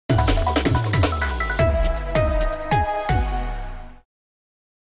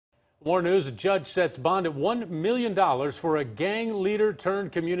More news. A judge sets bond at $1 million for a gang leader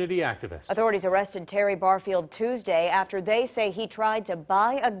turned community activist. Authorities arrested Terry Barfield Tuesday after they say he tried to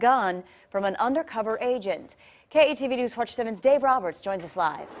buy a gun from an undercover agent. KETV News Watch 7's Dave Roberts joins us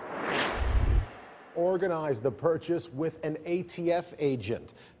live. Organized the purchase with an ATF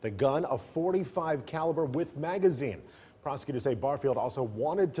agent. The gun, a .45 caliber with magazine. Prosecutors say Barfield also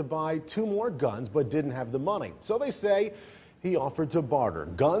wanted to buy 2 more guns but didn't have the money. So they say he offered to barter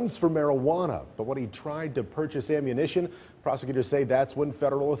guns for marijuana. But when he tried to purchase ammunition, prosecutors say that's when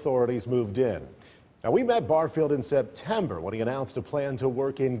federal authorities moved in. Now, we met Barfield in September when he announced a plan to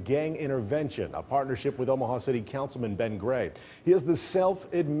work in gang intervention, a partnership with Omaha City Councilman Ben Gray. He is the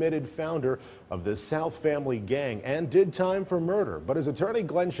self-admitted founder of the South Family Gang and did time for murder. But his attorney,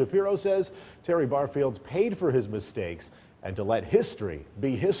 Glenn Shapiro, says Terry Barfield's paid for his mistakes and to let history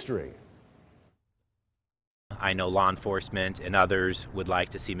be history. I know law enforcement and others would like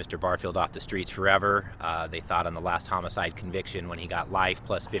to see Mr. Barfield off the streets forever. They thought on the last homicide conviction when he got life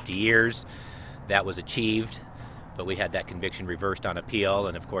plus 50 years. That was achieved, but we had that conviction reversed on appeal,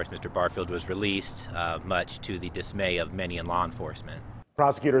 and of course Mr. Barfield was released, much to the dismay of many in law enforcement.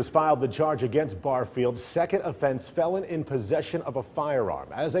 Prosecutors filed the charge against Barfield, second offense, felon in possession of a firearm.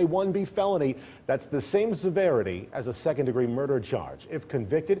 As a 1B felony, that's the same severity as a second-degree murder charge. If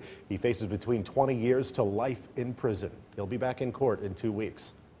convicted, he faces between 20 years to life in prison. He'll be back in court in 2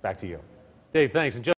 weeks. Back to you. Dave, thanks. And